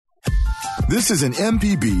This is an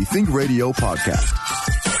MPB Think Radio podcast.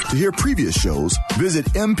 To hear previous shows, visit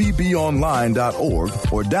mpbonline.org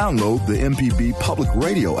or download the MPB Public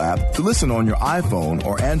Radio app to listen on your iPhone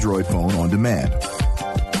or Android phone on demand.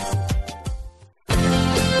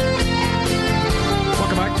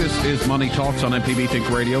 Welcome back. This is Money Talks on MPB Think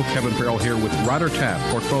Radio. Kevin Farrell here with Ryder Taff,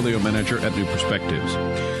 Portfolio Manager at New Perspectives.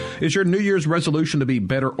 Is your New Year's resolution to be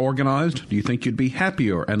better organized? Do you think you'd be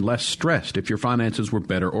happier and less stressed if your finances were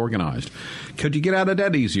better organized? Could you get out of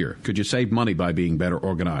debt easier? Could you save money by being better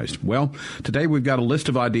organized? Well, today we've got a list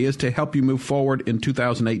of ideas to help you move forward in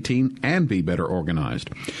 2018 and be better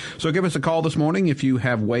organized. So give us a call this morning if you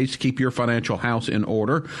have ways to keep your financial house in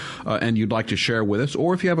order and you'd like to share with us,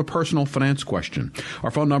 or if you have a personal finance question.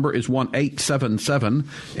 Our phone number is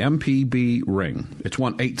 1-877-MPB-RING. It's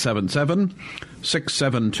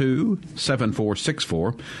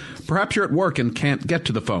 1-877-672-7464. Perhaps you're at work and can't get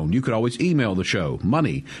to the phone. You could always email the show,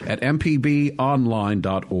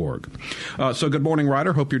 money@mpbonline.org. So good morning,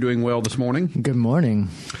 Ryder. Hope you're doing well this morning. Good morning.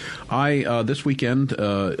 This weekend,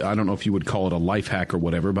 I don't know if you would call it a life hack or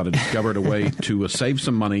whatever, but I discovered a way to save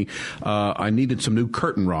some money. I needed some new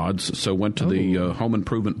curtain rods, so went to the home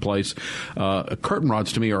improvement place. Curtain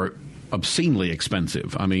rods to me are obscenely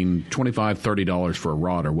expensive. I mean, $25, $30 for a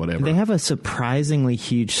rod or whatever. They have a surprisingly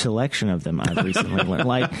huge selection of them, I've recently learned.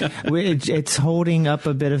 Like, it's holding up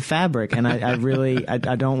a bit of fabric, and I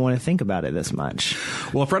don't want to think about it this much.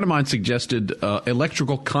 Well, a friend of mine suggested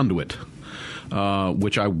electrical conduit,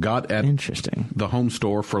 which I got at the home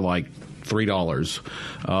store for like $3.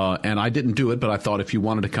 And I didn't do it, but I thought if you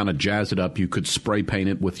wanted to kind of jazz it up, you could spray paint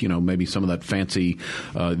it with, maybe some of that fancy,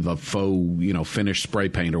 the faux, finished spray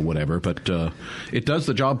paint or whatever. But it does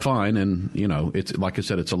the job fine. And, it's like I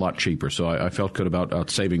said, it's a lot cheaper. So I felt good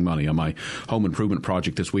about saving money on my home improvement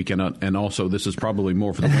project this weekend. And also, this is probably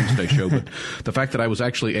more for the Wednesday show, but the fact that I was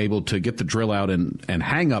actually able to get the drill out and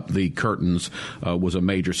hang up the curtains was a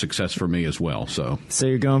major success for me as well. So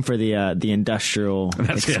you're going for the industrial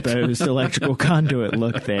exposed electrical conduit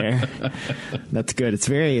look there. That's good. It's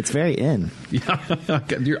very in. Yeah,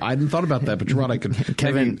 I hadn't thought about that, but you're right. I could.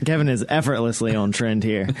 Kevin is effortlessly on trend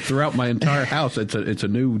here. Throughout my entire house, it's a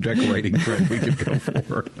new decorating trend we could go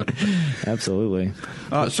for. Absolutely.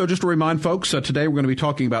 So just to remind folks, today we're going to be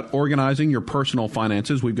talking about organizing your personal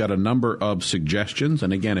finances. We've got a number of suggestions,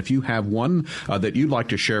 and again, if you have one that you'd like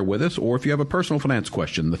to share with us, or if you have a personal finance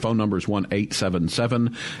question, the phone number is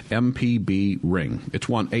 1-877-MPB-RING. It's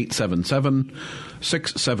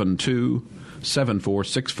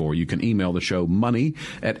 1-877-672-7464. You can email the show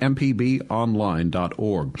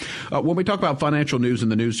money@mpbonline.org. When we talk about financial news in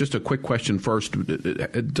the news, just a quick question first.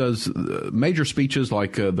 Does major speeches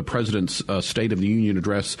like the President's State of the Union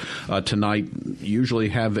address tonight usually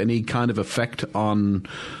have any kind of effect on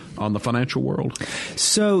the financial world?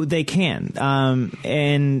 So they can.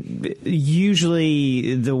 And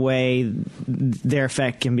usually the way their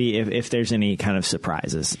effect can be if there's any kind of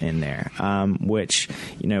surprises in there, which,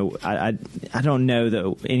 I don't know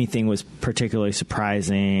that anything was particularly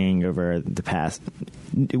surprising over the past.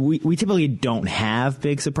 We typically don't have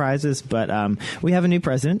big surprises, but we have a new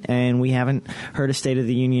president, and we haven't heard a State of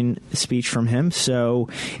the Union speech from him, so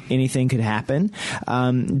anything could happen.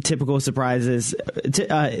 Typical surprises,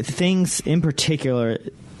 things in particular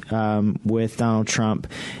with Donald Trump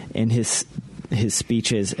and his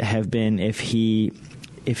speeches have been if he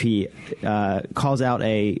calls out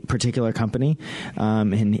a particular company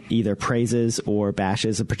and either praises or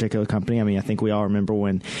bashes a particular company. I mean, I think we all remember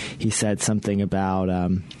when he said something about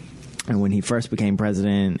when he first became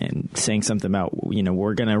president and saying something about,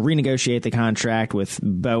 we're going to renegotiate the contract with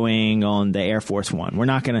Boeing on the Air Force One. We're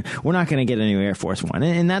not going to get a new Air Force One.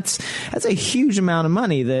 And that's a huge amount of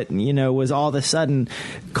money that, was all of a sudden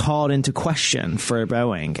called into question for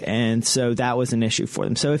Boeing. And so that was an issue for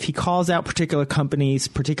them. So if he calls out particular companies,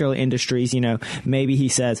 particular industries, maybe he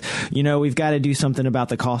says, we've got to do something about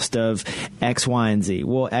the cost of X, Y, and Z.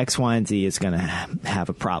 Well, X, Y, and Z is going to have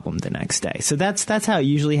a problem the next day. So that's how it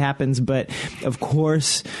usually happens. But of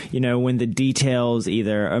course, when the details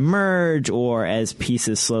either emerge or as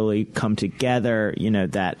pieces slowly come together,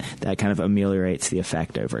 that kind of ameliorates the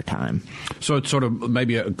effect over time. So it's sort of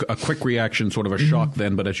maybe a quick reaction, sort of a shock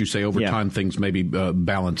then, but as you say, over time, things maybe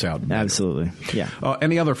balance out better. Absolutely. Yeah.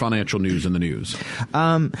 Any other financial news in the news?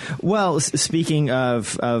 Well, speaking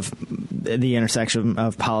of the intersection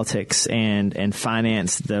of politics and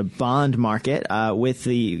finance, the bond market, with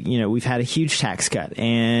we've had a huge tax cut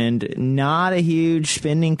and not a huge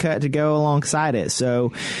spending cut to go alongside it.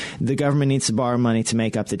 So the government needs to borrow money to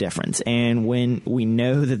make up the difference. And when we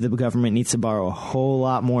know that the government needs to borrow a whole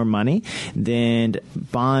lot more money, then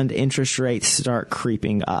bond interest rates start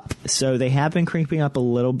creeping up. So they have been creeping up a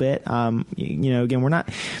little bit. Again,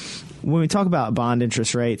 when we talk about bond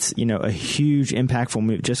interest rates, a huge impactful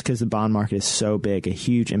move, just because the bond market is so big, a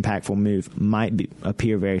huge impactful move might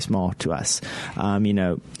appear very small to us.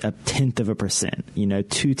 0.1%,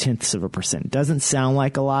 0.2%. Doesn't sound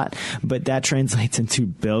like a lot, but that translates into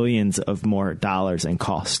billions of more dollars in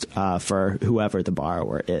cost for whoever the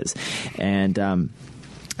borrower is. And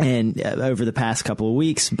over the past couple of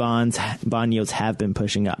weeks, bond yields have been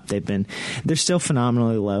pushing up. They're still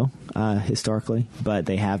phenomenally low historically, but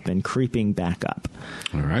they have been creeping back up.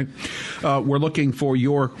 All right. We're looking for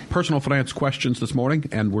your personal finance questions this morning,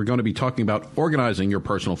 and we're going to be talking about organizing your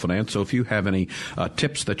personal finance. So if you have any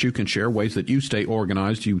tips that you can share, ways that you stay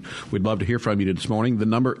organized, we'd love to hear from you this morning. The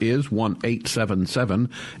number is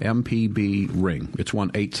 1-877-MPB-RING. It's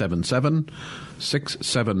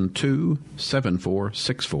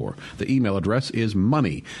 1-877-672-7464. The email address is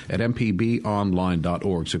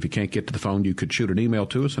money@mpbonline.org. So if you can't get to the phone, you could shoot an email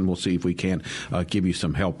to us, and we'll see if we can give you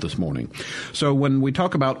some help this morning. So when we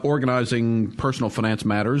talk about organizing personal finance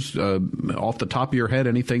matters, off the top of your head,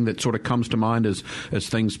 anything that sort of comes to mind as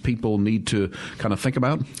things people need to kind of think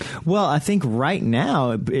about? Well, I think right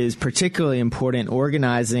now it is particularly important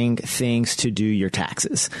organizing things to do your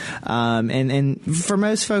taxes. And for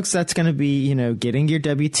most folks, that's going to be, getting your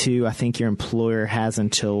W-2. I think your employer has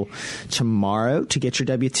until tomorrow to get your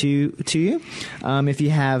W-2 to you. If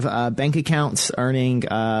you have bank accounts earning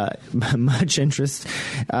much interest,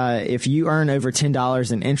 if you earn over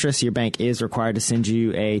 $10 in interest, your bank is required to send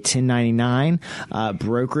you a 1099.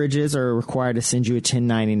 Brokerages are required to send you a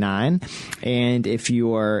 1099. And if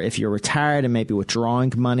you're retired and maybe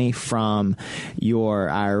withdrawing money from your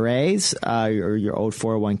IRAs or your old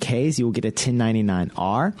 401ks, you will get a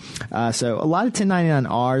 1099-R. So a lot of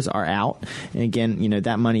 1099-Rs are out. And again,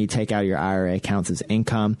 that money you take out of your IRA counts as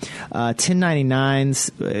income.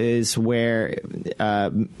 1099s is where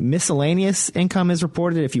miscellaneous income is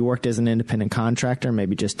reported if you worked as an independent contractor,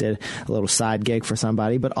 maybe just did a little side gig for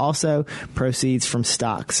somebody, but also proceeds from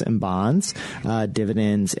stocks and bonds,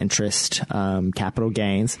 dividends, interest, capital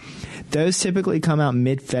gains. Those typically come out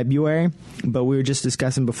mid-February, but we were just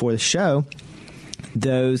discussing before the show,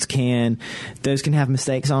 those can have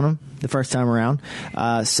mistakes on them the first time around.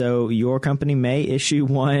 So your company may issue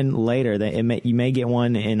one later. You may get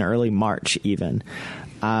one in early March even.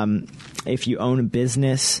 If you own a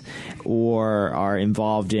business or are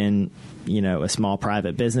involved in a small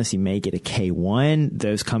private business, you may get a K-1.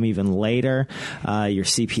 Those come even later. Your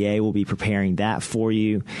CPA will be preparing that for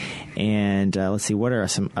you. And let's see, what are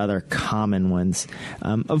some other common ones?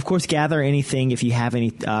 Of course, gather anything if you have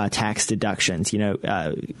any tax deductions.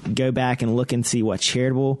 Go back and look and see what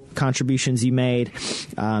charitable contributions you made.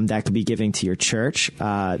 That could be giving to your church.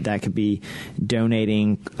 That could be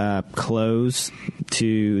donating clothes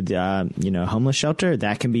to the homeless shelter.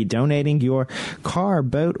 That can be donating your car,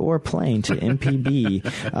 boat, or plane to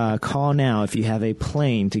MPB. Call now if you have a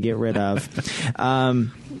plane to get rid of.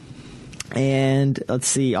 And let's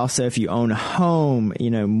see, also if you own a home,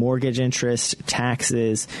 mortgage interest,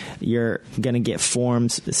 taxes, you're going to get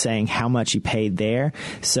forms saying how much you paid there.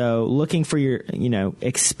 So looking for your,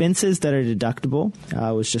 expenses that are deductible.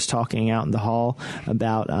 I was just talking out in the hall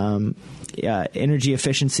about energy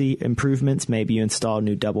efficiency improvements. Maybe you installed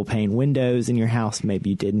new double pane windows in your house.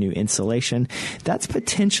 Maybe you did new insulation. That's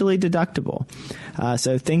potentially deductible.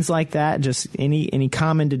 So things like that, just any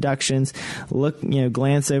common deductions. Look,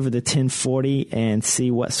 glance over the 1040 and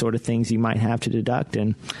see what sort of things you might have to deduct,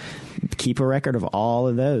 and keep a record of all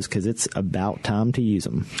of those because it's about time to use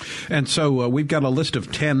them. And so we've got a list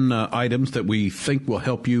of 10 items that we think will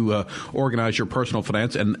help you organize your personal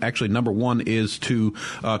finance. And actually, number one is to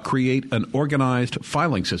create an organized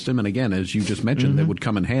filing system. And again, as you just mentioned, that would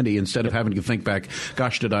come in handy instead of having to think back,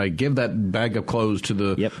 gosh, did I give that bag of clothes to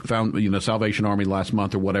the Salvation Army last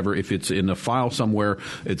month or whatever? If it's in a file somewhere,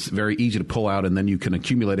 it's very easy to pull out, and then you can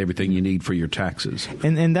accumulate everything you need for your taxes.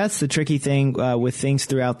 And that's the tricky thing with things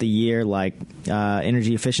throughout the year. here, like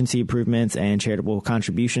energy efficiency improvements and charitable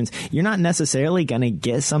contributions, you're not necessarily going to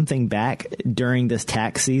get something back during this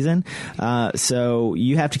tax season. So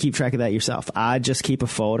you have to keep track of that yourself. I just keep a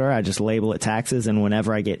folder. I just label it taxes, and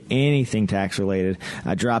whenever I get anything tax related,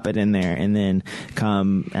 I drop it in there. And then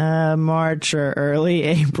come March or early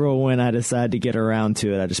April, when I decide to get around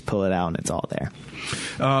to it, I just pull it out and it's all there.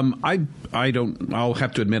 I'll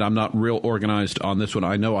have to admit I'm not real organized on this one.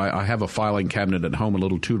 I know I have a filing cabinet at home, a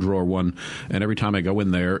little 2-drawer one, and every time I go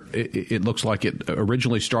in there, it looks like it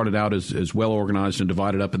originally started out as well organized and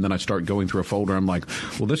divided up, and then I start going through a folder. I'm like,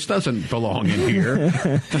 well, this doesn't belong in here.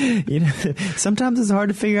 Sometimes it's hard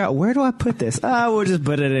to figure out, where do I put this? We'll just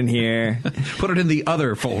put it in here. Put it in the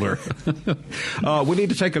other folder. We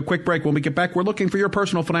need to take a quick break. When we get back, we're looking for your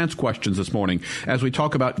personal finance questions this morning as we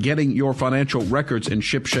talk about getting your financial records in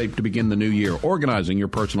shipshape to begin the new year, organizing your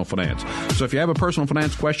personal finance. So if you have a personal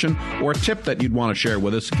finance question or a tip that you'd want to share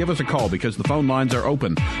with us, give us a call because the phone lines are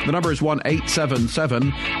open. The number is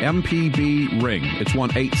 1-877-MPB-RING. It's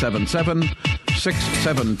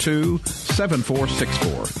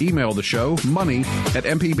 1-877-672-7464. Email the show,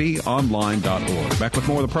 money@mpbonline.org. Back with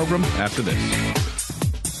more of the program after this.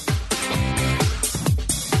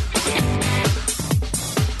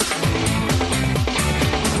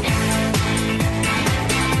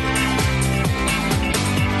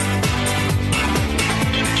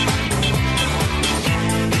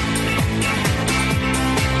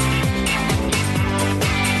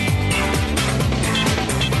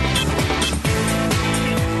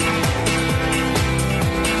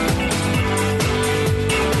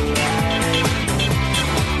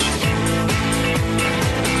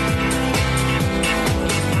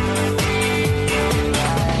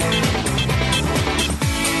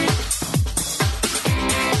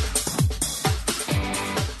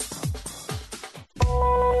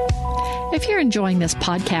 If you're enjoying this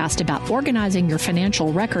podcast about organizing your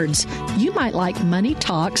financial records, you might like Money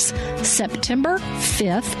Talks September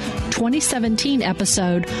 5th, 2017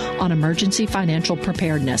 episode on emergency financial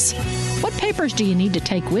preparedness. What papers do you need to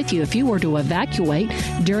take with you if you were to evacuate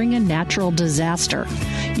during a natural disaster?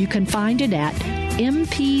 You can find it at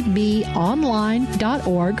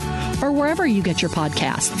mpbonline.org or wherever you get your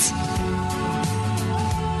podcasts.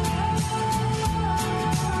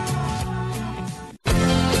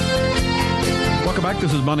 Welcome back.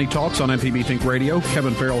 This is Money Talks on MPB Think Radio.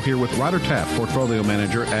 Kevin Farrell here with Ryder Taft, Portfolio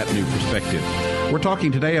Manager at New Perspective. We're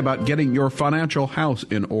talking today about getting your financial house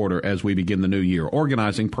in order as we begin the new year,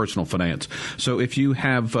 organizing personal finance. So if you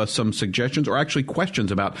have some suggestions or actually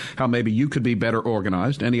questions about how maybe you could be better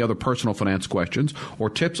organized, any other personal finance questions, or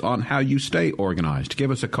tips on how you stay organized,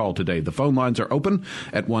 give us a call today. The phone lines are open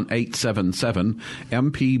at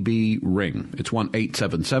 1-877-MPB-RING. It's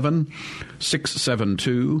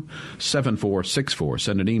 1-877-672-7464.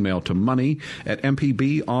 Send an email to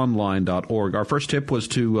money@mpbonline.org. Our first tip was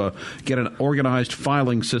to get an organized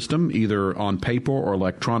filing system, either on paper or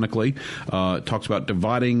electronically. It talks about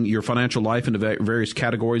dividing your financial life into various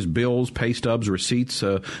categories: bills, pay stubs, receipts,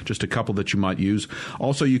 just a couple that you might use.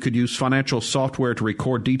 Also, you could use financial software to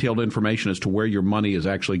record detailed information as to where your money is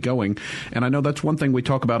actually going. And I know that's one thing we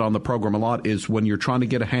talk about on the program a lot, is when you're trying to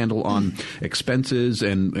get a handle on expenses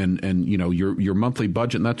and you know, your monthly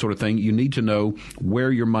budget and that sort of thing, you need to know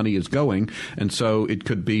where your money is going. And so it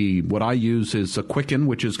could be, what I use is a Quicken,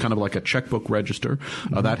 which is kind of like a checkbook register.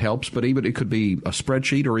 That helps, but even it could be a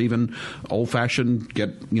spreadsheet or even old-fashioned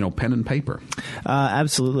pen and paper.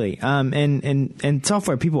 Absolutely. And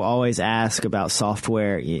software, people always ask about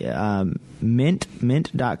software.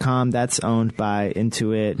 Mint.com, that's owned by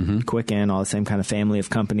Intuit, Quicken, all the same kind of family of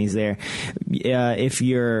companies there. It's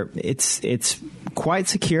quite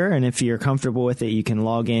secure, and if you're comfortable with it, you can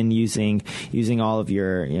log in using all of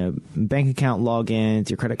your bank account logins,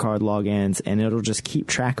 your credit card logins, and it'll just keep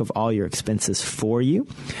track of all your expenses for you.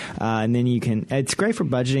 And then it's great for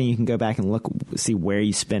budgeting. You can go back and see where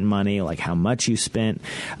you spent money, like how much you spent.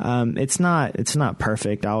 It's not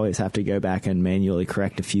perfect. I always have to go back and manually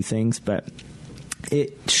correct a few things, but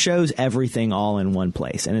it shows everything all in one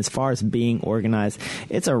place. And as far as being organized,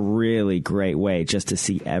 it's a really great way just to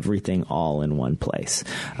see everything all in one place.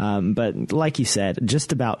 But like you said,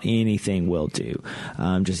 just about anything will do.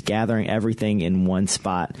 Just gathering everything in one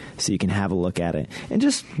spot so you can have a look at it and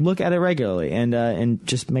just look at it regularly and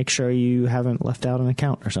just make sure you haven't left out an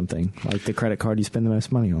account or something, like the credit card you spend the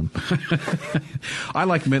most money on. I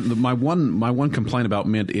like Mint. My one complaint about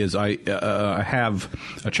Mint is I have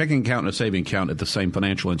a checking account and a saving account at the same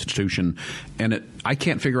financial institution, and I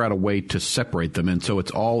can't figure out a way to separate them, and so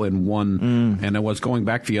it's all in one. And I was going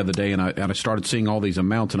back the other day, and I started seeing all these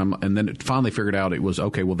amounts, and then it finally figured out it was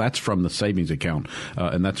okay. Well, that's from the savings account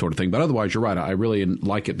and that sort of thing. But otherwise, you're right. I really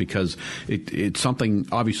like it because it's something.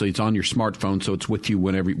 Obviously, it's on your smartphone, so it's with you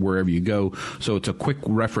wherever you go. So it's a quick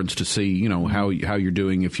reference to see how you're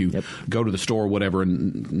doing if you go to the store or whatever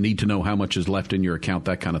and need to know how much is left in your account,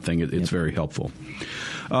 that kind of thing. It's very helpful.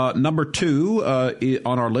 Number 2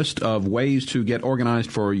 on our list of ways to get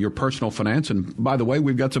organized for your personal finance. And by the way,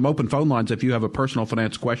 we've got some open phone lines if you have a personal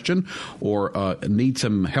finance question or need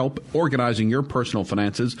some help organizing your personal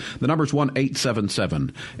finances. The number is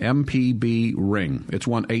 1-877-MPB-RING. It's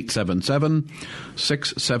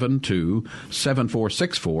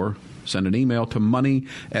 1-877-672-7464. Send an email to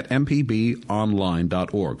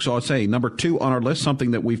money@mpbonline.org. So I'll say number 2 on our list, something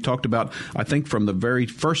that we've talked about, I think, from the very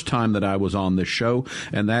first time that I was on this show,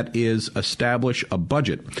 and that is establish a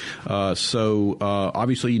budget. So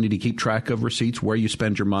obviously you need to keep track of receipts, where you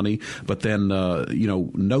spend your money, but then,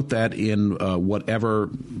 note that in whatever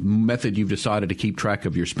method you've decided to keep track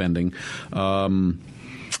of your spending.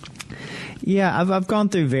 Yeah, I've gone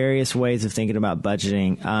through various ways of thinking about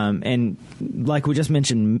budgeting, and like we just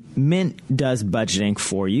mentioned, Mint does budgeting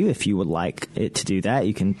for you if you would like it to do that.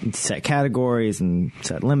 You can set categories and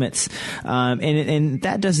set limits, and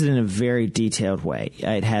that does it in a very detailed way.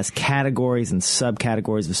 It has categories and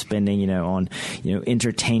subcategories of spending. On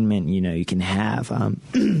entertainment. You can have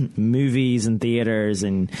movies and theaters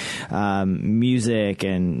and music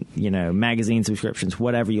and magazine subscriptions,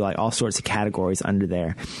 whatever you like. All sorts of categories under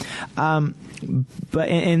there. But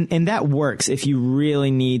and that works if you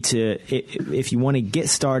really need to, if you want to get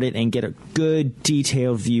started and get a good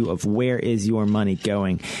detailed view of where is your money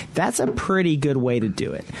going. That's a pretty good way to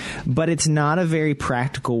do it. But it's not a very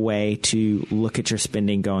practical way to look at your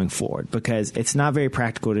spending going forward, because it's not very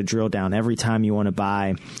practical to drill down every time you want to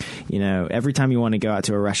buy, every time you want to go out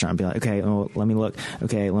to a restaurant and be like, okay, let me look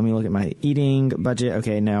at my eating budget.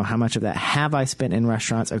 Okay, now how much of that have I spent in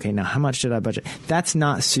restaurants? Okay, now how much did I budget? That's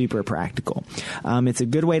not super practical. It's a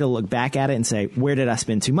good way to look back at it and say, where did I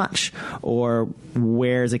spend too much? Or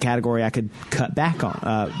where's a category I could cut back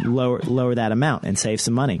on, lower that amount and save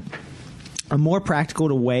some money. A more practical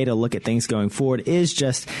way to look at things going forward is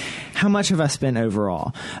just how much have I spent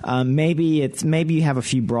overall. Maybe you have a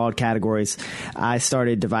few broad categories. I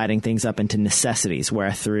started dividing things up into necessities, where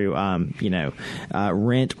I threw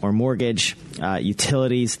rent or mortgage,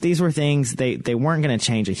 utilities. These were things they weren't going to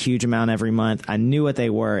change a huge amount every month. I knew what they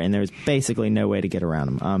were, and there was basically no way to get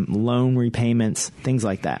around them. Loan repayments, things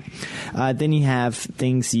like that. Then you have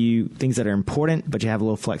things that are important, but you have a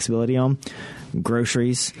little flexibility on.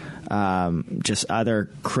 Groceries, just other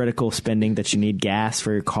critical spending that you need, gas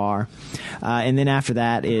for your car, and then after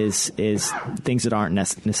that is things that aren't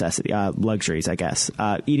necessity, luxuries, I guess.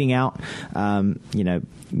 Eating out,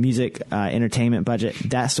 music, entertainment budget,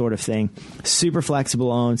 that sort of thing. Super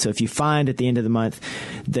flexible on. So if you find at the end of the month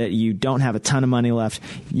that you don't have a ton of money left,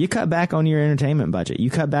 you cut back on your entertainment budget. You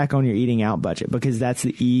cut back on your eating out budget, because that's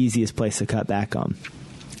the easiest place to cut back on.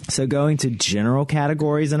 So going to general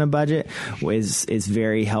categories in a budget is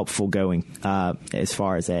very helpful going as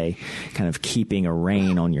far as a kind of keeping a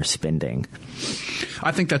rein on your spending.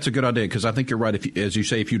 I think that's a good idea, because I think you're right. As you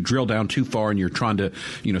say, if you drill down too far and you're trying to,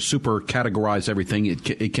 super categorize everything,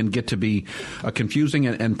 it can get to be confusing.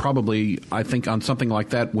 And probably, I think on something like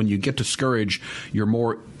that, when you get discouraged, you're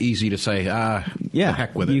more easy to say, the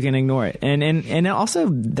heck with it. You can ignore it. And also,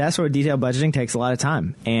 that sort of detailed budgeting takes a lot of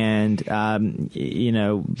time. And,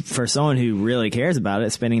 for someone who really cares about it,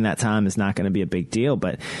 spending that time is not going to be a big deal.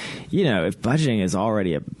 But, if budgeting is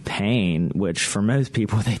already a pain, which for most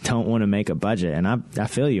people, they don't want to make a budget, and I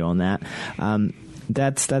feel you on that.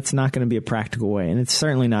 That's not going to be a practical way, and it's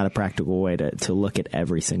certainly not a practical way to look at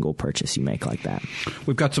every single purchase you make like that.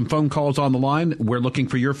 We've got some phone calls on the line. We're looking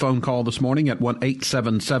for your phone call this morning at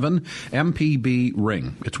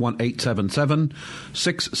 1-877-MPB-RING. It's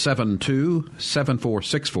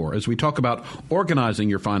 1-877-672-7464. As we talk about organizing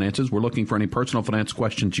your finances, we're looking for any personal finance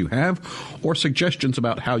questions you have or suggestions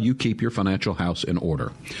about how you keep your financial house in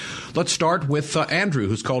order. Let's start with Andrew,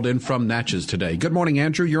 who's called in from Natchez today. Good morning,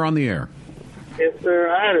 Andrew. You're on the air. Yes, sir.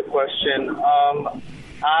 I had a question.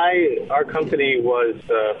 Our company was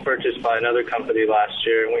purchased by another company last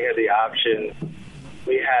year, and we had the option.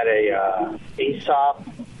 We had a ESOP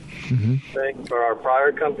thing for our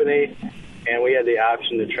prior company, and we had the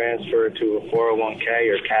option to transfer it to a 401k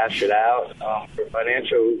or cash it out. For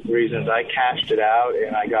financial reasons, I cashed it out,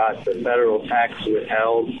 and I got the federal tax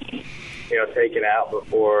withheld taken out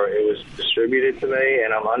before it was distributed to me,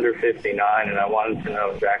 and I'm under 59, and I wanted to know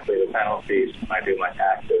exactly the penalties when I do my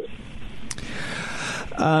taxes.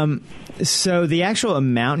 So the actual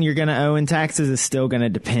amount you're going to owe in taxes is still going to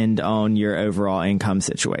depend on your overall income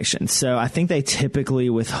situation. So I think they typically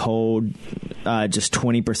withhold just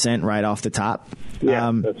 20% right off the top.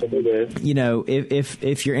 Yeah, that's what it is.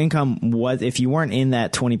 If your income if you weren't in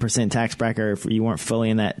that 20% tax bracket, or if you weren't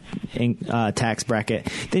fully in that tax bracket,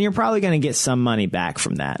 then you're probably going to get some money back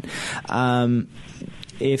from that.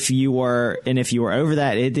 If you were over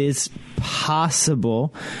that, it is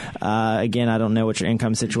possible. Again, I don't know what your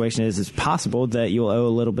income situation is. It's possible that you'll owe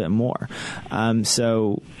a little bit more.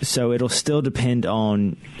 So it'll still depend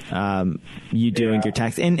on you doing your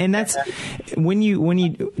tax. And that's when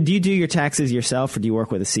you do you do your taxes yourself, or do you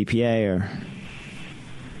work with a CPA or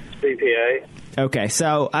CPA? Okay,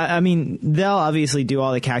 so I mean, they'll obviously do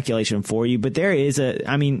all the calculation for you, but there is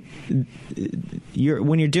when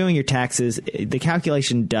you're doing your taxes, the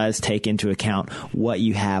calculation does take into account what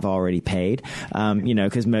you have already paid.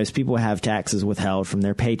 Because most people have taxes withheld from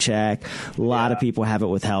their paycheck. A lot of people have it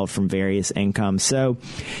withheld from various incomes. So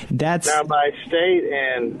that's now my state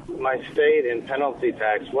and penalty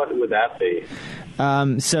tax. What would that be?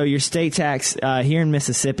 So your state tax here in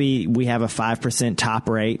Mississippi, we have a 5% top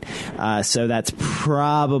rate. So that's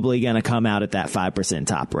probably going to come out at that 5%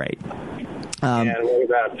 top rate. And what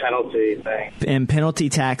about penalty thing? And penalty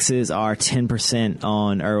taxes are 10%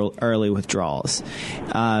 on early withdrawals.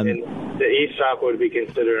 And the ESOP would be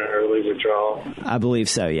considered an early withdrawal? I believe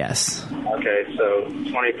so, yes. Okay, so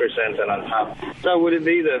 20% and on top. So would it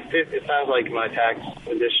be it sounds like my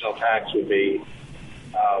additional tax would be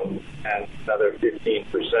and another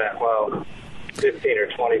 15%, well, 15 or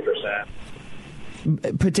 20%.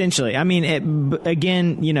 Potentially. I mean,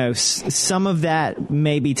 again, some of that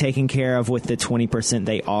may be taken care of with the 20%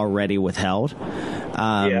 they already withheld.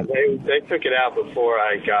 They took it out before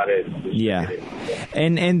I got it. Yeah.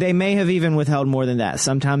 And they may have even withheld more than that.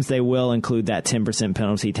 Sometimes they will include that 10%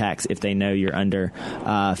 penalty tax if they know you're under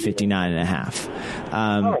 59 and a half.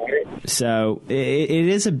 So it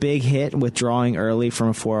is a big hit withdrawing early from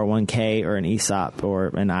a 401k or an ESOP or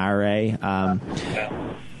an IRA.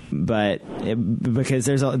 But because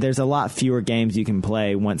there's a lot fewer games you can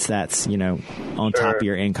play once that's on top of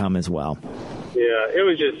your income as well. Yeah, it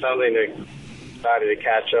was just something that decided to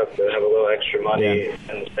catch up to have a little extra money in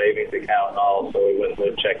the savings account and all, so we wouldn't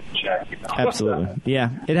live check to check. Absolutely, yeah,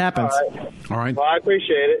 it happens. All right. Well, I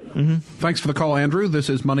appreciate it. Mm-hmm. Thanks for the call, Andrew. This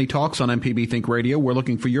is Money Talks on MPB Think Radio. We're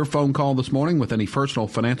looking for your phone call this morning with any personal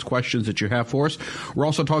finance questions that you have for us. We're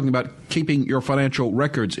also talking about keeping your financial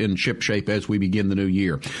records in shipshape as we begin the new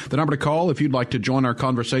year. The number to call if you'd like to join our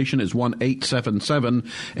conversation is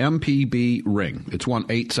 1-877-MPB-RING. It's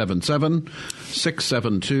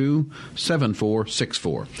 1-877-672-7464.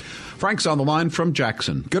 Frank's on the line from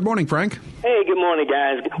Jackson. Good morning, Frank. Hey, good morning,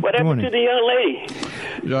 guys. What happened to the young lady?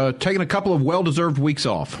 Taking a couple of well-deserved weeks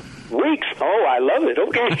off. Weeks? Oh, I love it.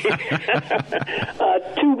 Okay.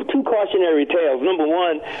 Two cautionary tales. Number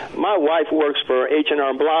one, my wife works for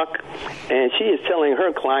H&R Block, and she is telling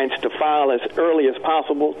her clients to file as early as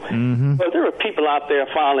possible. Mm-hmm. But there are people out there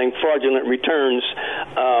filing fraudulent returns,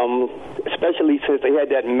 especially since they had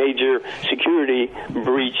that major security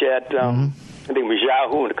breach at I think it was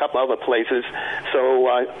Yahoo and a couple other places. So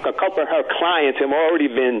a couple of her clients have already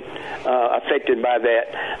been affected by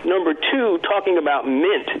that. Number two, talking about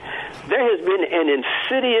Mint, there has been an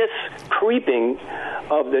insidious creeping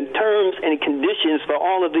of the terms and conditions for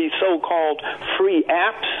all of these so-called free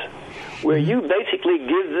apps, where you basically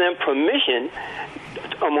give them permission,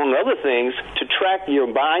 among other things, to track your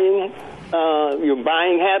buying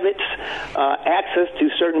habits, access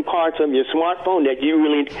to certain parts of your smartphone that you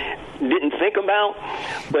really didn't think about.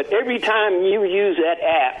 But every time you use that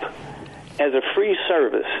app as a free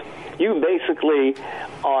service, you basically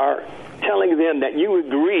are telling them that you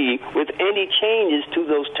agree with any changes to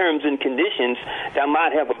those terms and conditions that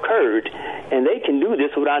might have occurred. And they can do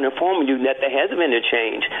this without informing you that there has been a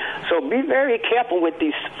change. So be very careful with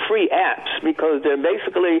these free apps, because they're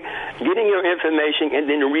basically getting your information and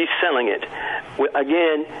then reselling it,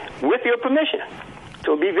 again, with your permission.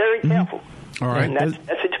 So be very careful. All right. And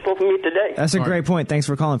that's it for me today. That's a great point. Thanks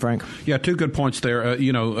for calling, Frank. Yeah, two good points there.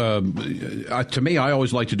 To me, I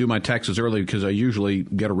always like to do my taxes early because I usually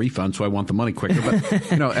get a refund, so I want the money quicker. But,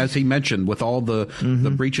 as he mentioned, with all the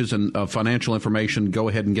breaches in financial information, go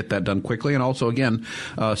ahead and get that done quickly. And also, again,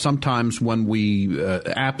 sometimes when we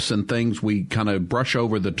apps and things, we kind of brush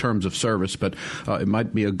over the terms of service. But it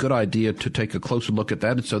might be a good idea to take a closer look at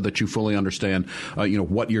that so that you fully understand,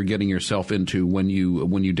 what you're getting yourself into when you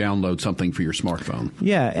download something for your your smartphone.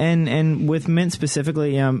 Yeah, and with Mint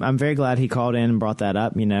specifically, I'm very glad he called in and brought that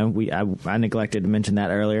up. I neglected to mention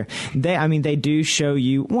that earlier. They do show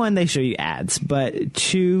you, one, they show you ads, but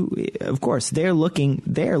two, of course, they're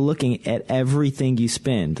looking at everything you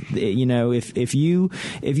spend. If you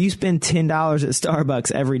spend $10 at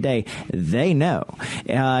Starbucks every day, they know.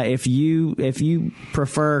 If you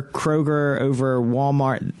prefer Kroger over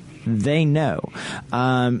Walmart, they know.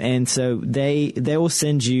 And so they will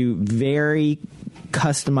send you very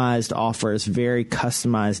customized offers, very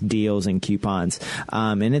customized deals and coupons.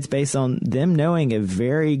 And it's based on them knowing a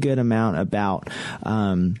very good amount about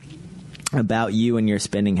you and your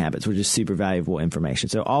spending habits, which is super valuable information.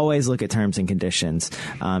 So always look at terms and conditions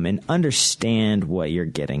and understand what you're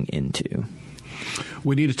getting into.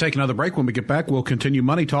 We need to take another break. When we get back, we'll continue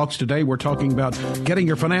Money Talks. Today, we're talking about getting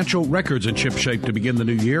your financial records in ship shape to begin the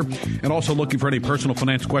new year, and also looking for any personal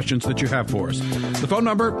finance questions that you have for us. The phone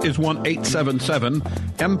number is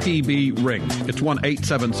 1-877-MPB-RING. It's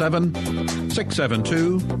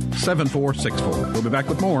 1-877-672-7464. We'll be back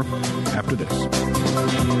with more after this.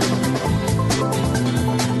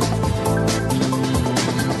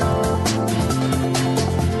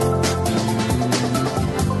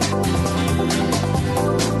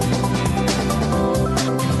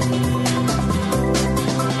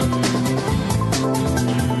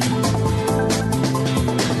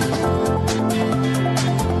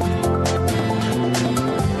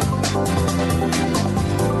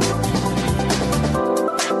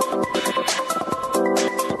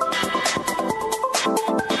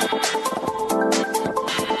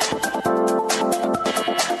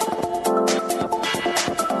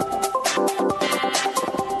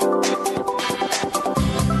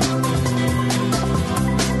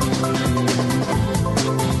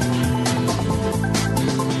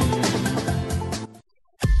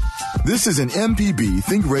 This is an MPB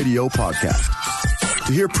Think Radio podcast.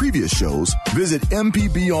 To hear previous shows, visit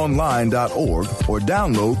mpbonline.org or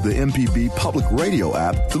download the MPB Public Radio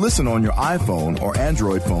app to listen on your iPhone or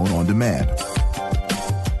Android phone on demand.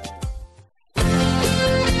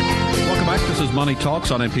 Welcome back. This is Money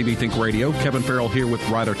Talks on MPB Think Radio. Kevin Farrell here with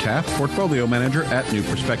Ryder Taft, Portfolio Manager at New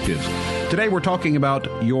Perspectives. Today we're talking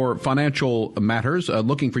about your financial matters,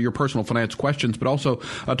 looking for your personal finance questions, but also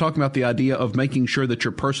talking about the idea of making sure that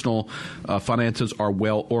your personal finances are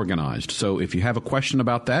well organized. So if you have a question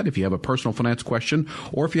about that, if you have a personal finance question,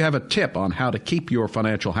 or if you have a tip on how to keep your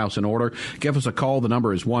financial house in order, give us a call. The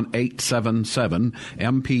number is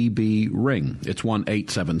 1-877-MPB-RING. It's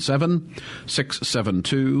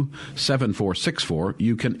 1-877-672-7464.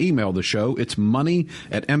 You can email the show. It's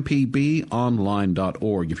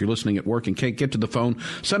money@mpbonline.org. If you're listening at work and can't get to the phone,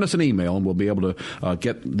 send us an email and we'll be able to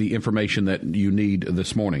get the information that you need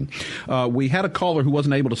this morning. We had a caller who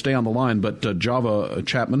wasn't able to stay on the line, but Java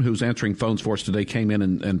Chapman, who's answering phones for us today, came in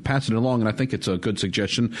and passed it along, and I think it's a good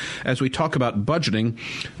suggestion. As we talk about budgeting,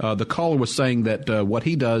 the caller was saying that what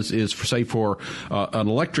he does is, for an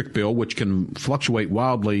electric bill, which can fluctuate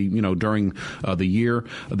wildly, during the year,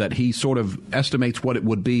 that he sort of estimates what it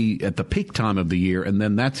would be at the peak time of the year, and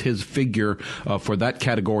then that's his figure for that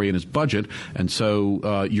category in his budget. And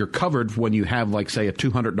so you're covered when you have, like, say, a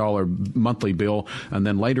 $200 monthly bill, and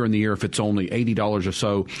then later in the year, if it's only $80 or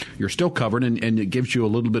so, you're still covered, and it gives you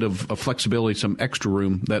a little bit of flexibility, some extra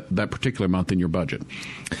room that particular month in your budget.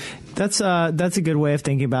 That's a good way of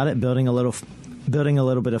thinking about it, building a little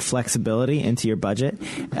bit of flexibility into your budget.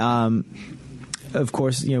 Of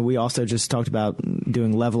course, we also just talked about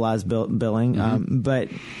doing levelized billing, but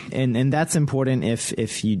that's important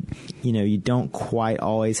if you don't quite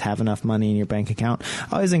always have enough money in your bank account.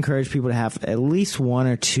 I always encourage people to have at least 1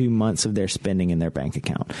 or 2 months of their spending in their bank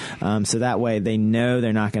account, so that way they know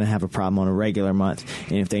they're not going to have a problem on a regular month,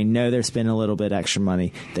 and if they know they're spending a little bit extra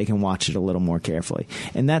money, they can watch it a little more carefully.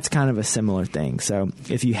 And that's kind of a similar thing. So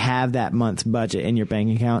if you have that month's budget in your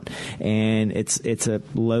bank account and it's a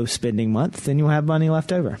low spending month, then you'll have money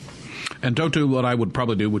left over. And don't do what I would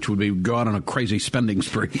probably do, which would be go out on a crazy spending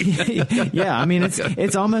spree. Yeah, I mean,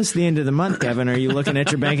 it's almost the end of the month, Kevin. Are you looking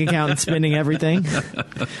at your bank account and spending everything?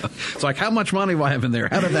 It's like, how much money do I have in there?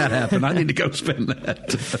 How did that happen? I need to go spend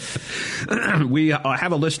that. We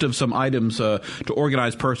have a list of some items to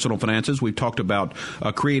organize personal finances. We've talked about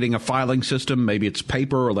creating a filing system. Maybe it's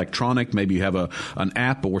paper or electronic. Maybe you have an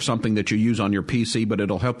app or something that you use on your PC, but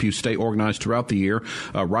it'll help you stay organized throughout the year.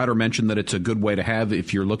 Ryder mentioned that it's a good way to have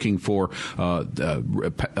if you're looking for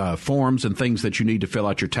forms and things that you need to fill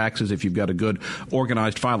out your taxes. If you've got a good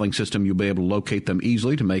organized filing system, you'll be able to locate them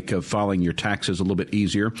easily to make filing your taxes a little bit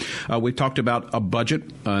easier. We talked about a budget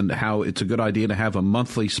and how it's a good idea to have a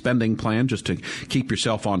monthly spending plan just to keep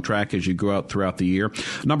yourself on track as you go out throughout the year.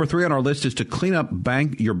 Number 3 on our list is to clean up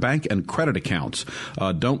your bank and credit accounts.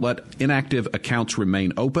 Don't let inactive accounts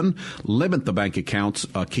remain open. Limit the bank accounts.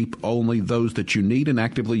 Keep only those that you need and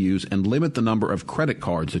actively use, and limit the number of credit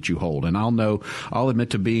cards that you hold. And I'll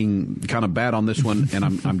admit to being kind of bad on this one, and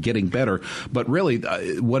I'm getting better. But really,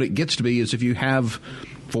 what it gets to be is if you have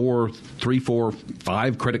 3, 4,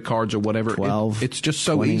 5 credit cards or whatever, 12, it's just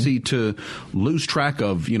so 20. easy to lose track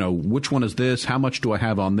of, which one is this? How much do I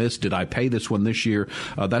have on this? Did I pay this one this year?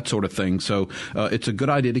 That sort of thing. So it's a good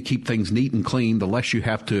idea to keep things neat and clean. The less you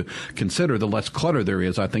have to consider, the less clutter there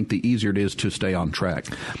is. I think the easier it is to stay on track.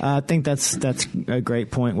 I think that's a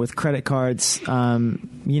great point. With credit cards,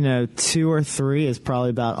 2 or 3 is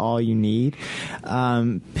probably about all you need.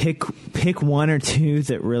 Pick 1 or 2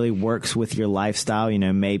 that really works with your lifestyle.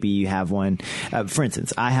 Maybe you have one, for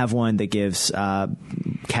instance, I have one that gives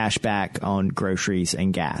cash back on groceries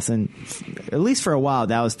and gas. And at least for a while,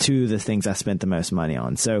 that was 2 of the things I spent the most money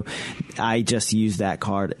on. So I just use that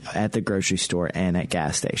card at the grocery store and at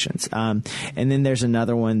gas stations. And then there's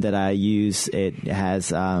another one that I use. It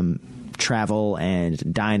has travel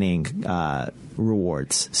and dining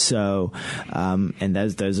rewards. So, and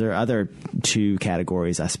those are other 2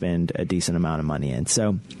 categories I spend a decent amount of money in.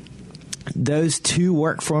 So those 2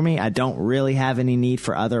 work for me. I don't really have any need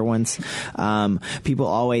for other ones. People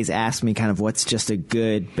always ask me kind of what's just a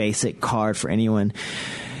good basic card for anyone.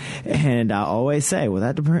 And I always say, well,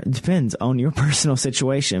 that depends on your personal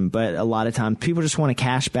situation. But a lot of times people just want a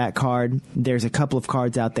cashback card. There's a couple of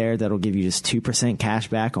cards out there that'll give you just 2% cash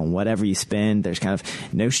back on whatever you spend. There's kind of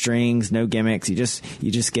no strings, no gimmicks. You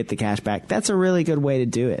just get the cash back. That's a really good way to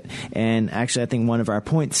do it. And actually, I think one of our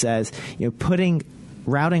points says,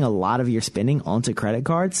 routing a lot of your spending onto credit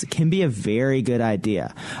cards can be a very good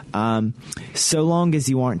idea. So long as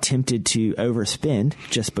you aren't tempted to overspend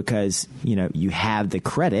just because, you have the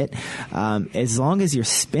credit. As long as your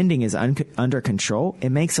spending is under control, it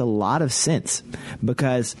makes a lot of sense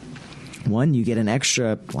because, one, you get an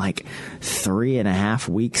extra 3.5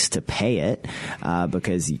 weeks to pay it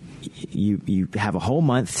because you have a whole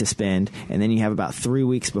month to spend, and then you have about 3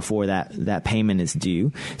 weeks before that payment is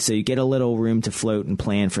due. So you get a little room to float and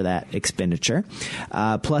plan for that expenditure.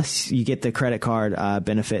 Plus, you get the credit card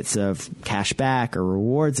benefits of cash back or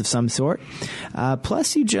rewards of some sort.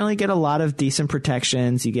 Plus, you generally get a lot of decent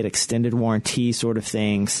protections. You get extended warranty sort of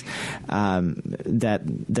things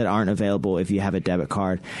that aren't available if you have a debit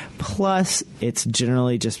card. Plus, it's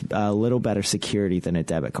generally just a little better security than a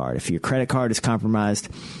debit card. If your credit card is compromised,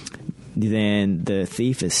 then the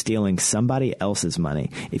thief is stealing somebody else's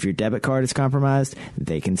money. If your debit card is compromised,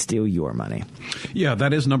 they can steal your money. Yeah,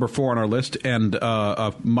 that is number 4 on our list. And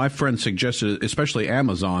my friend suggested, especially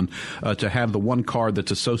Amazon, to have the one card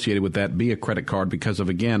that's associated with that be a credit card because of,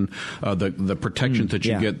 again, the protections that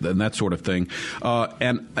you get and that sort of thing.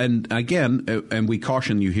 And again, and we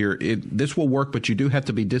caution you here, this will work, but you do have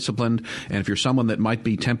to be disciplined. And if you're someone that might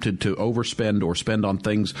be tempted to overspend or spend on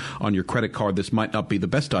things on your credit card, this might not be the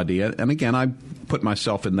best idea. And again, I put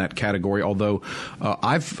myself in that category, although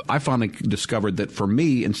I finally discovered that for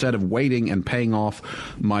me, instead of waiting and paying off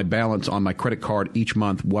my balance on my credit card each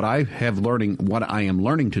month, what I am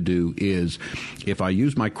learning to do is if I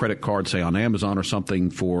use my credit card, say on Amazon or something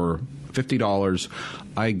for $50,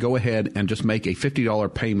 I go ahead and just make a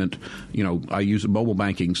 $50 payment. I use mobile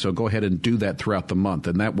banking, so go ahead and do that throughout the month.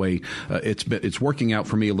 And that way, it's working out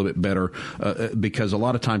for me a little bit better because a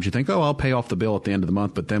lot of times you think, oh, I'll pay off the bill at the end of the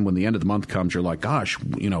month. But then when the end of the month comes, you're like, gosh,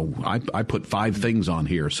 I put 5 things on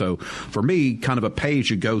here. So for me, kind of a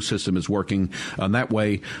pay-as-you-go system is working. And that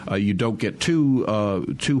way, you don't get too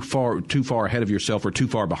far ahead of yourself or too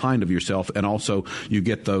far behind of yourself. And also, you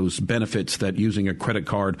get those benefits that using a credit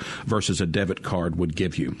card versus a debit card would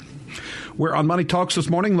give you. We're on Money Talks this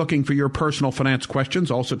morning looking for your personal finance questions,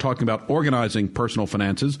 also talking about organizing personal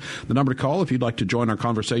finances. The number to call if you'd like to join our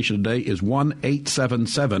conversation today is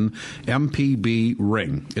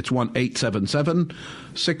 1-877-MPB-RING. It's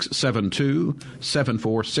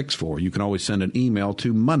 1-877-672-7464. You can always send an email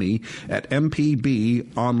to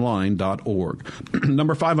money@mpbonline.org.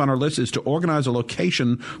 Number 5 on our list is to organize a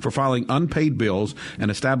location for filing unpaid bills and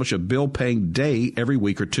establish a bill-paying day every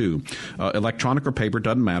week or 2. Electronic or paper,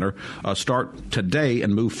 doesn't matter. Start today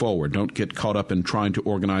and move forward. Don't get caught up in trying to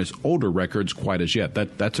organize older records quite as yet.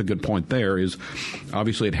 That's a good point there is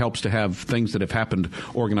obviously it helps to have things that have happened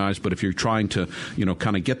organized, but if you're trying to,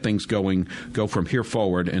 kind of get things going, go from here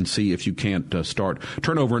forward and see if you can't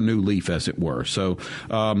turn over a new leaf, as it were. So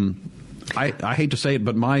I hate to say it,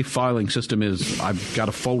 but my filing system is I've got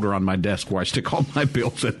a folder on my desk where I stick all my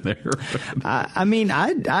bills in there. I mean,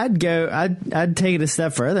 I'd take it a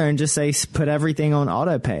step further and just say put everything on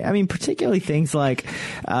auto pay. I mean, particularly things like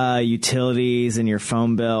utilities and your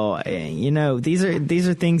phone bill. You know, these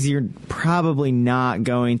are things you're probably not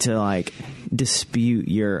going to dispute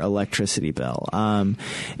your electricity bill. And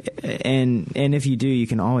if you do, you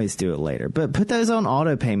can always do it later. But put those on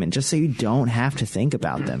auto payment just so you don't have to think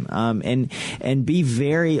about them. And be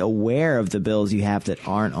very aware of the bills you have that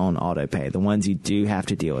aren't on auto pay, the ones you do have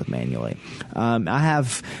to deal with manually. I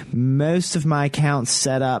have most of my accounts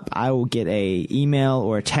set up. I will get a email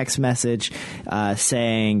or a text message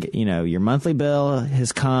saying, your monthly bill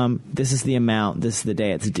has come. This is the amount. This is the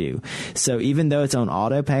day it's due. So even though it's on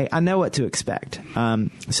auto pay, I know what to expect.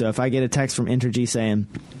 So if I get a text from Entergy saying,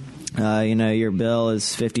 your bill is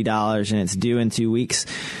 $50 and it's due in 2 weeks,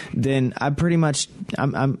 then I'm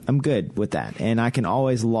good with that. And I can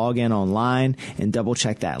always log in online and double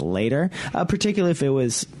check that later, particularly if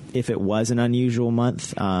it was an unusual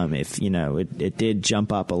month. If it did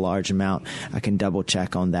jump up a large amount, I can double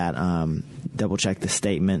check on that, double check the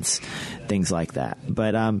statements, things like that.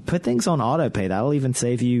 But put things on auto pay. That'll even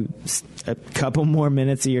save you a couple more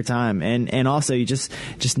minutes of your time, and also you just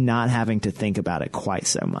not having to think about it quite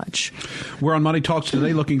so much. We're on Money Talks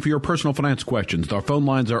today looking for your personal finance questions. Our phone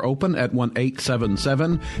lines are open at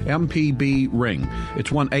 1-877-MPB-RING.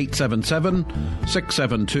 It's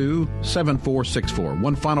 1-877-672-7464.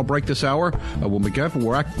 One final break this hour. When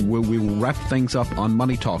we will wrap things up on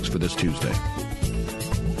Money Talks for this Tuesday.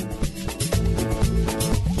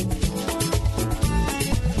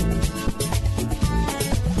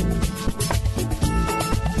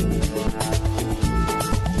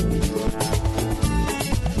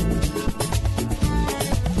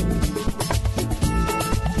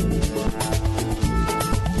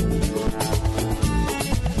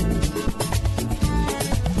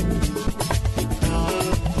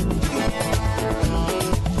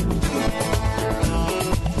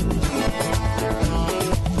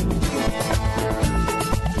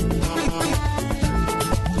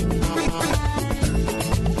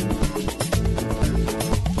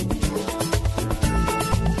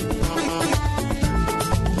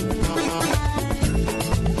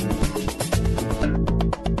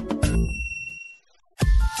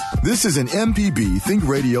 This is an MPB Think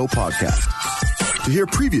Radio podcast. To hear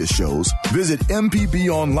previous shows, visit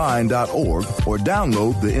mpbonline.org or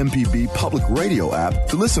download the MPB Public Radio app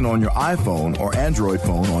to listen on your iPhone or Android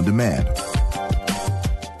phone on demand.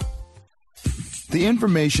 The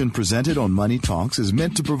information presented on Money Talks is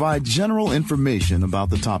meant to provide general information about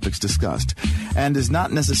the topics discussed and is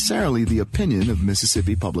not necessarily the opinion of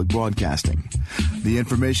Mississippi Public Broadcasting. The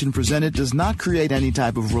information presented does not create any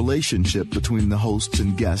type of relationship between the hosts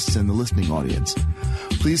and guests and the listening audience.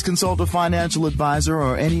 Please consult a financial advisor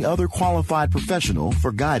or any other qualified professional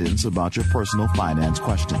for guidance about your personal finance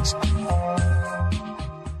questions.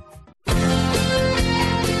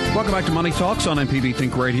 Welcome back to Money Talks on MPB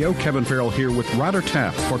Think Radio. Kevin Farrell here with Ryder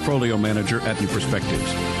Taft, Portfolio Manager at New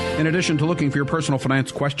Perspectives. In addition to looking for your personal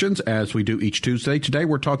finance questions, as we do each Tuesday, today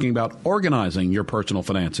we're talking about organizing your personal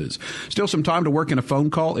finances. Still some time to work in a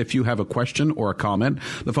phone call if you have a question or a comment.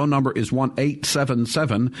 The phone number is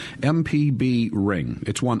 1-877-MPB-RING.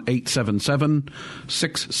 It's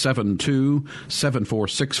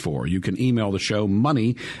 1-877-672-7464. You can email the show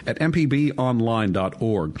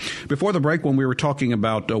money@mpbonline.org. Before the break, when we were talking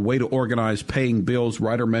about a way to organize paying bills,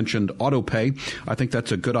 Ryder mentioned auto pay. I think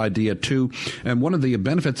that's a good idea, too. And one of the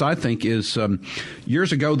benefits, I think, is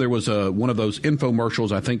years ago there was one of those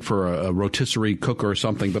infomercials, I think, for a rotisserie cooker or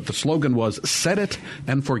something, but the slogan was "Set it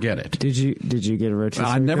and forget it." Did you get a rotisserie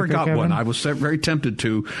cooker? I never got Kevin? one. I was very tempted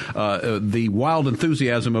to. The wild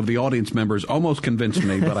enthusiasm of the audience members almost convinced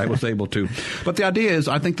me, but I was able to. But the idea is,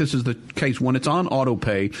 I think this is the case. When it's on auto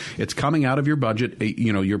pay, it's coming out of your budget,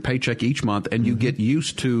 your paycheck each month, and you get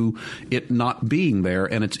used to it not being there,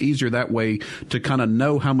 and it's easier that way to kind of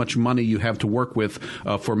know how much money you have to work with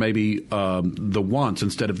for maybe the wants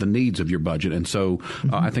instead of the needs of your budget. And so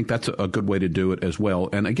I think that's a good way to do it as well.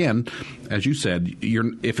 And again, as you said,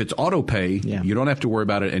 if it's auto pay, you don't have to worry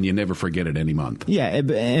about it, and you never forget it any month. Yeah,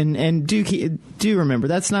 and do remember,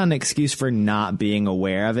 that's not an excuse for not being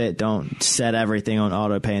aware of it. Don't set everything on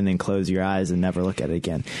auto pay and then close your eyes and never look at it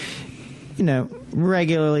again.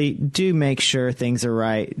 Regularly do make sure things are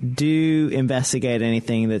right. Do investigate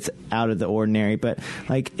anything that's out of the ordinary. But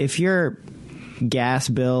if you're gas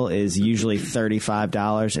bill is usually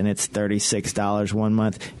 $35 and it's $36 one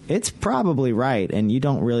month, it's probably right, and you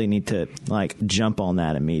don't really need to jump on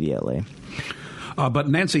that immediately. But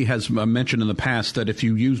Nancy has mentioned in the past that if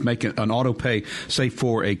you make an auto pay, say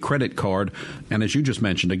for a credit card, and as you just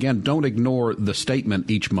mentioned, again, don't ignore the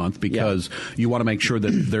statement each month because you want to make sure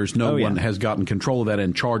that there's no one has gotten control of that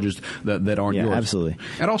and charges that aren't yours. Absolutely.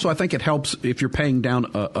 And also, I think it helps if you're paying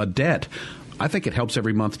down a debt. I think it helps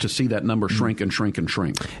every month to see that number shrink and shrink and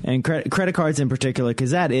shrink. And credit cards in particular,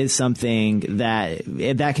 because that is something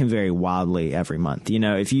that can vary wildly every month.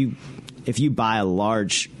 If you buy a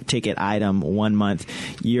large ticket item one month,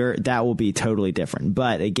 that will be totally different.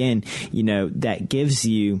 But again, that gives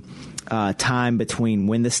you time between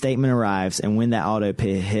when the statement arrives and when that auto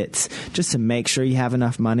pay hits, just to make sure you have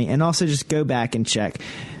enough money, and also just go back and check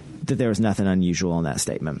that there was nothing unusual in that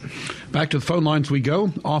statement. Back to the phone lines we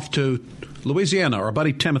go. Off to Louisiana. Our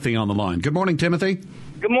buddy Timothy on the line. Good morning, Timothy.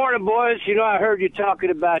 Good morning, boys. I heard you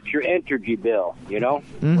talking about your energy bill,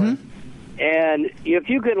 Mm-hmm. And if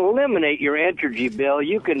you can eliminate your energy bill,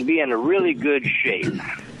 you can be in a really good shape.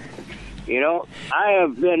 I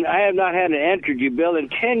have not had an energy bill in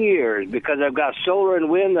 10 years because I've got solar and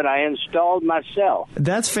wind that I installed myself.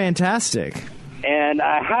 That's fantastic. And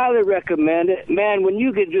I highly recommend it. Man, when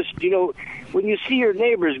you can just, when you see your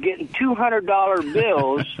neighbors getting $200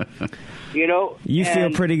 bills, you feel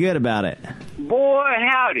pretty good about it. Boy,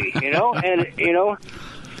 howdy,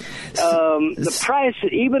 the price,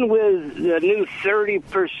 even with the new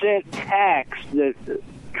 30% tax that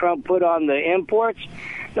Trump put on the imports,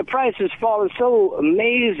 the price has fallen so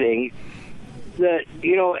amazing that,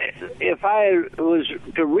 if I was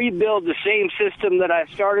to rebuild the same system that I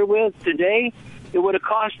started with today, it would have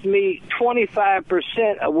cost me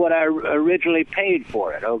 25% of what I originally paid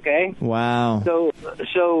for it, okay? Wow. So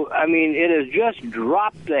I mean, it has just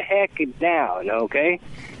dropped the heck down, okay?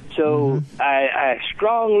 So I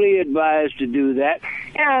strongly advise to do that.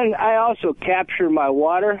 And I also capture my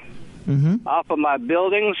water off of my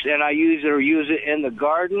buildings, and I use it in the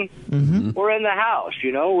garden or in the house,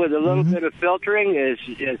 with a little bit of filtering is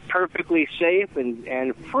perfectly safe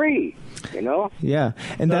and free, Yeah,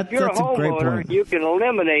 and so if you're that's a great point. You can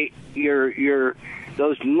eliminate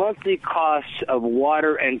those monthly costs of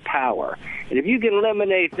water and power. And if you can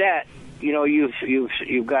eliminate that,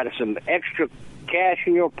 you've got some extra cash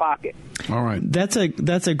in your pocket. All right. That's a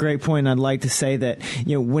great point. I'd like to say that,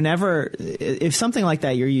 if something like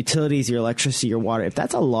that, your utilities, your electricity, your water, if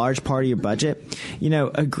that's a large part of your budget,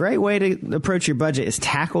 a great way to approach your budget is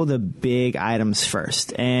tackle the big items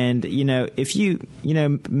first. And, if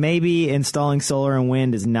maybe installing solar and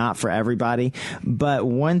wind is not for everybody, but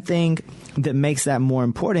one thing that makes that more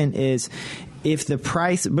important is because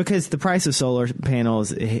the price of solar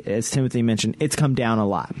panels, as Timothy mentioned, it's come down a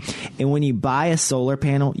lot. And when you buy a solar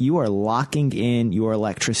panel, you are locking in your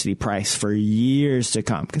electricity price for years to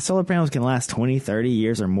come, because solar panels can last 20, 30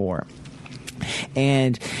 years or more.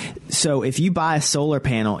 And so if you buy a solar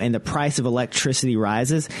panel and the price of electricity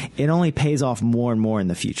rises, it only pays off more and more in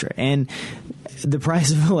the future. And the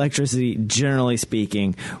price of electricity, generally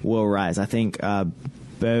speaking, will rise. I think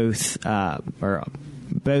both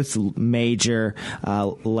major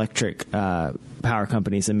electric power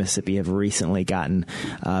companies in Mississippi have recently gotten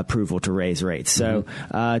approval to raise rates. So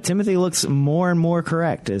Timothy looks more and more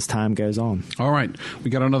correct as time goes on. All right. We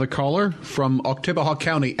got another caller from Oktibbeha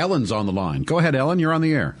County. Ellen's on the line. Go ahead, Ellen. You're on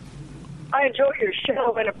the air. I enjoy your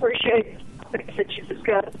show and appreciate the things that you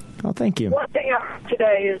discuss. Oh, thank you. One thing I heard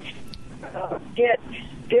today is get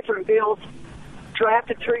different bills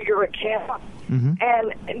drafted through your account.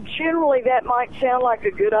 And generally that might sound like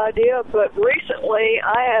a good idea, but recently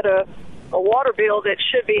I had a water bill that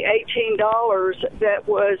should be $18 that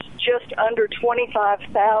was just under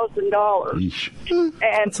 $25,000. And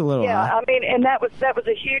that's a little high. I mean, and that was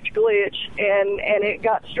a huge glitch, and it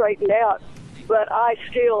got straightened out. But I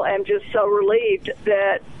still am just so relieved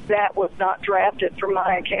that was not drafted from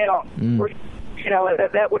my account.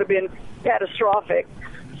 That would have been catastrophic.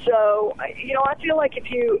 So, I feel like if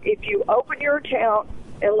you open your account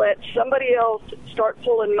and let somebody else start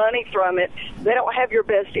pulling money from it, they don't have your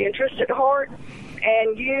best interest at heart,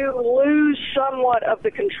 and you lose somewhat of the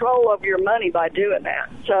control of your money by doing that.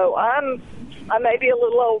 So I may be a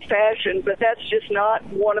little old-fashioned, but that's just not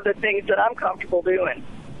one of the things that I'm comfortable doing.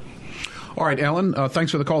 All right, Alan,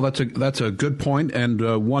 thanks for the call. That's a good point.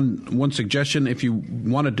 And one suggestion, if you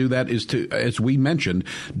want to do that, is to, as we mentioned,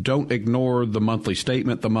 don't ignore the monthly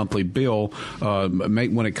statement, the monthly bill.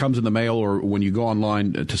 When it comes in the mail or when you go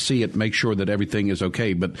online to see it, make sure that everything is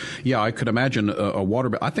okay. But, yeah, I could imagine a water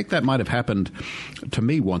bill. I think that might have happened to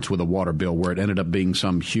me once with a water bill where it ended up being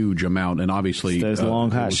some huge amount. And obviously, it's those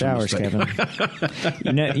long, hot showers, Kevin.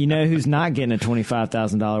 You know who's not getting a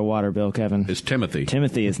 $25,000 water bill, Kevin? It's Timothy.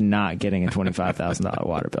 Timothy is not getting a $25,000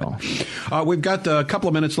 water bill. We've got a couple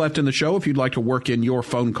of minutes left in the show. If you'd like to work in your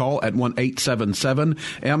phone call at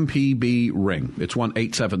 1-877-MPB-RING. It's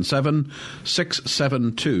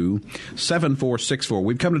 1-877-672-7464.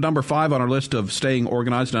 We've come to number 5 on our list of staying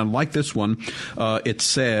organized, and I like this one. It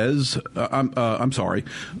says, I'm sorry.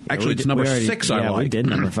 Actually, it's number 6 I like. Yeah, we did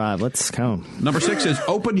number 5. Let's go. Number 6 is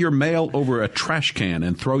open your mail over a trash can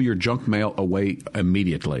and throw your junk mail away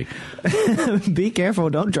immediately. Be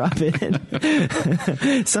careful. Don't drop it.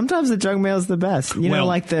 Sometimes the junk mail is the best. You know,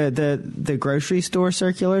 like the grocery store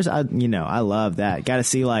circulars. I love that. Got to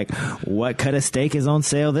see like what cut of steak is on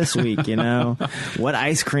sale this week. You know, what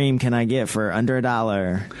ice cream can I get for under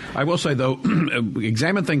 $1? I will say though,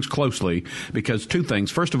 examine things closely because 2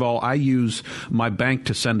 things. First of all, I use my bank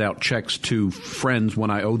to send out checks to friends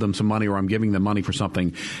when I owe them some money or I'm giving them money for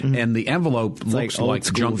something, and the envelope looks like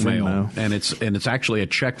junk mail, and it's actually a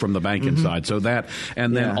check from the bank inside. So that,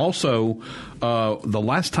 and then also. The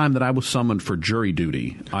last time that I was summoned for jury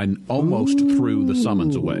duty, I almost threw the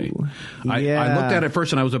summons away. I looked at it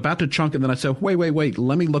first, and I was about to chunk, and then I said, wait,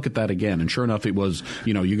 let me look at that again. And sure enough, it was,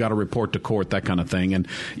 you got to report to court, that kind of thing. And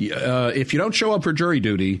if you don't show up for jury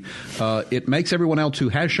duty, it makes everyone else who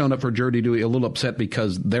has shown up for jury duty a little upset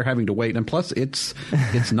because they're having to wait. And plus, it's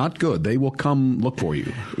not good. They will come look for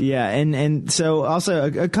you. Yeah, and so also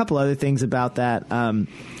a couple other things about that.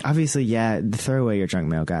 Obviously, throw away your junk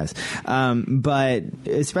mail, guys. But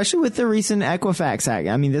especially with the recent Equifax Act,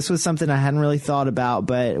 I mean, this was something I hadn't really thought about,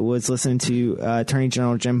 but was listening to Attorney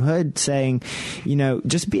General Jim Hood saying,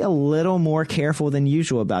 just be a little more careful than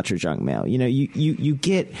usual about your junk mail. You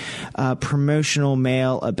get promotional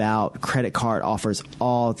mail about credit card offers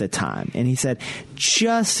all the time. And he said,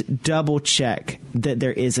 just double check that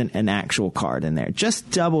there isn't an actual card in there.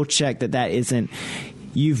 Just double check that isn't,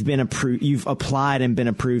 you've been approved, you've applied and been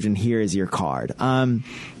approved, and here is your card.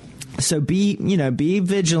 So be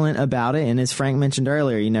vigilant about it. And as Frank mentioned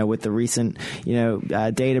earlier, with the recent,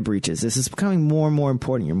 data breaches, this is becoming more and more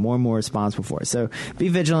important. You're more and more responsible for it. So be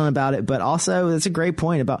vigilant about it. But also, it's a great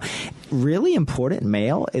point about really important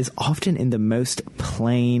mail is often in the most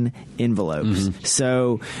plain envelopes.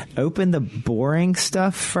 So open the boring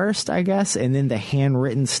stuff first, I guess, and then the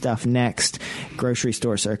handwritten stuff next, grocery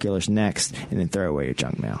store circulars next, and then throw away your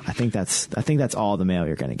junk mail. I think that's all the mail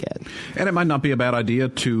you're going to get. And it might not be a bad idea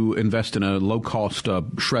to invest in a low-cost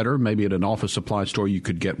shredder. Maybe at an office supply store you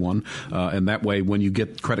could get one. And that way, when you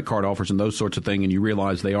get credit card offers and those sorts of things and you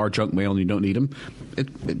realize they are junk mail and you don't need them, it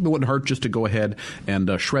wouldn't hurt just to go ahead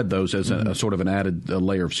and shred those as a sort of an added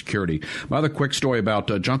layer of security. My other quick story about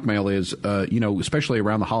junk mail is, especially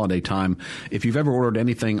around the holiday time, if you've ever ordered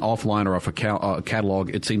anything offline or off a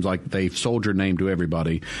catalog, it seems like they've sold your name to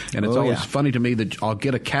everybody. And it's always funny to me that I'll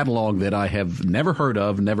get a catalog that I have never heard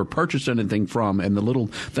of, never purchased anything from, and the little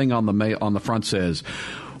thing on the front says,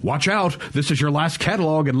 watch out, this is your last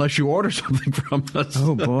catalog unless you order something from us.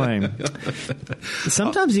 Oh, boy.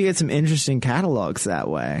 Sometimes you get some interesting catalogs that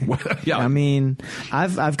way. Well, yeah. I mean,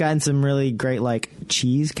 I've gotten some really great,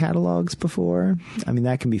 cheese catalogs before. I mean,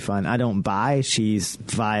 that can be fun. I don't buy cheese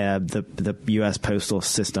via the U.S. postal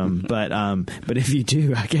system, but if you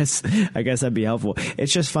do, I guess that'd be helpful.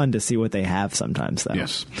 It's just fun to see what they have sometimes, though.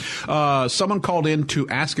 Yes. Someone called in to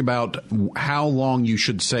ask about how long you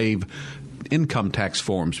should save income tax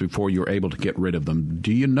forms before you're able to get rid of them.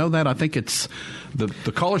 Do you know that? I think it's the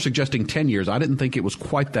caller suggesting 10 years. I didn't think it was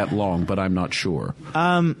quite that long, but I'm not sure.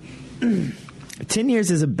 10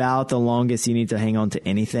 years is about the longest you need to hang on to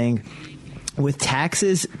anything. With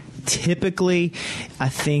taxes, typically, I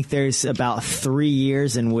think there's about 3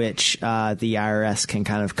 years in which the IRS can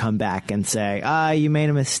kind of come back and say, you made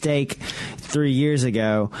a mistake 3 years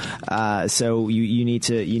ago, so you need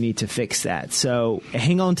to fix that. So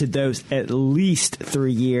hang on to those at least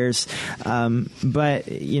 3 years. But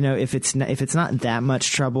if it's not that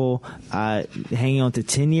much trouble, hanging on to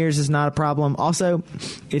 10 years is not a problem. Also,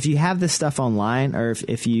 if you have this stuff online, or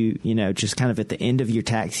if you just kind of at the end of your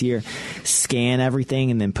tax year scan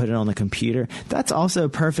everything and then put it on the computer, that's also a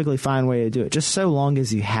perfectly fine way to do it, just so long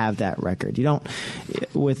as you have that record. You don't,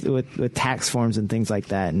 with tax forms and things like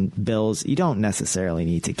that and bills, you don't necessarily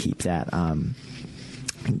need to keep that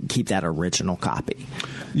keep that original copy.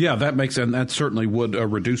 Yeah, that certainly would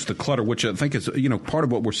reduce the clutter, which I think is, part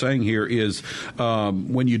of what we're saying here is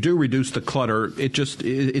when you do reduce the clutter, it's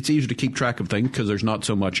easier to keep track of things because there's not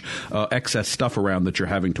so much excess stuff around that you're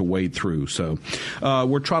having to wade through. So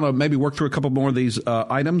we're trying to maybe work through a couple more of these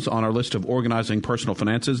items on our list of organizing personal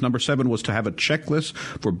finances. Number 7 was to have a checklist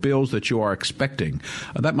for bills that you are expecting.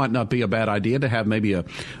 That might not be a bad idea to have maybe a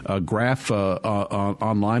graph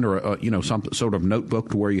online or some sort of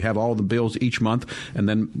notebook to where you have all the bills each month, and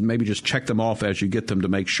then maybe just check them off as you get them to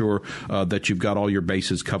make sure that you've got all your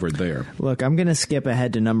bases covered there. Look, I'm going to skip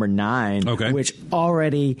ahead to number 9, okay, which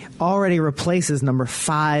already replaces number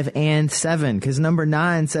 5 and 7, because number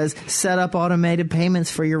 9 says set up automated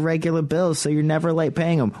payments for your regular bills so you're never late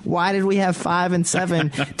paying them. Why did we have 5 and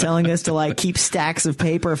 7 telling us to keep stacks of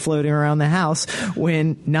paper floating around the house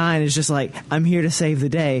when 9 is just I'm here to save the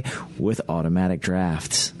day with automatic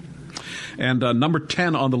drafts? And number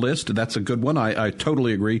 10 on the list, that's a good one. I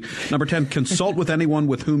totally agree. Number 10, consult with anyone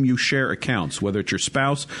with whom you share accounts, whether it's your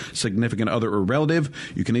spouse, significant other, or relative.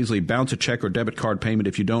 You can easily bounce a check or debit card payment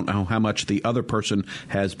if you don't know how much the other person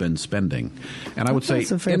has been spending. And I would say,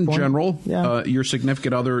 in general, your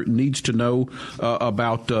significant other needs to know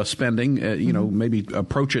about spending. Maybe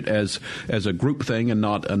approach it as a group thing and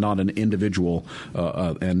not an individual.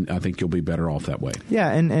 And I think you'll be better off that way.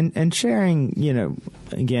 Yeah, and sharing,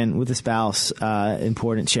 again, with the spouse,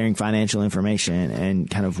 important sharing financial information and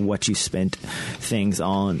kind of what you spent things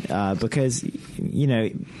on, because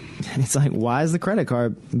it's why is the credit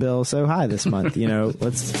card bill so high this month?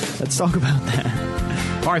 Let's talk about that.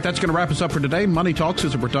 All right, that's going to wrap us up for today. Money Talks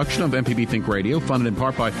is a production of MPB Think Radio, funded in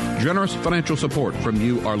part by generous financial support from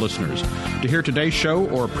you, our listeners. To hear today's show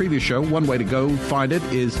or a previous show, one way to go find it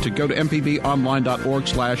is to go to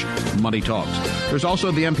mpbonline.org/Money Talks. There's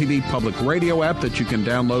also the MPB Public Radio app that you can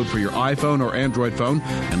download for your iPhone or Android phone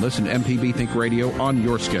and listen to MPB Think Radio on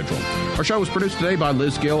your schedule. Our show was produced today by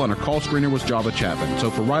Liz Gill, and our call screener was Java Chapman.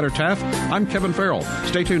 So for Ryder Taff, I'm Kevin Farrell.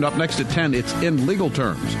 Stay tuned. Up next at 10, it's In Legal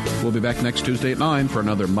Terms. We'll be back next Tuesday at 9 for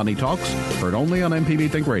another Money Talks, heard only on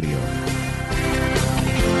MPB Think Radio.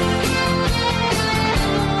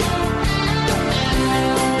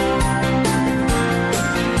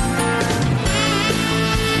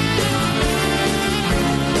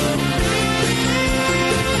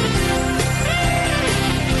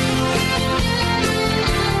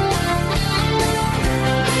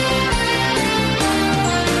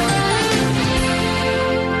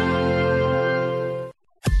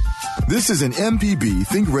 This is an MPB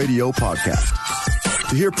Think Radio podcast.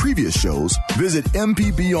 To hear previous shows, visit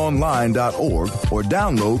mpbonline.org or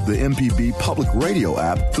download the MPB Public Radio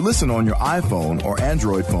app to listen on your iPhone or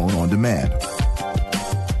Android phone on demand.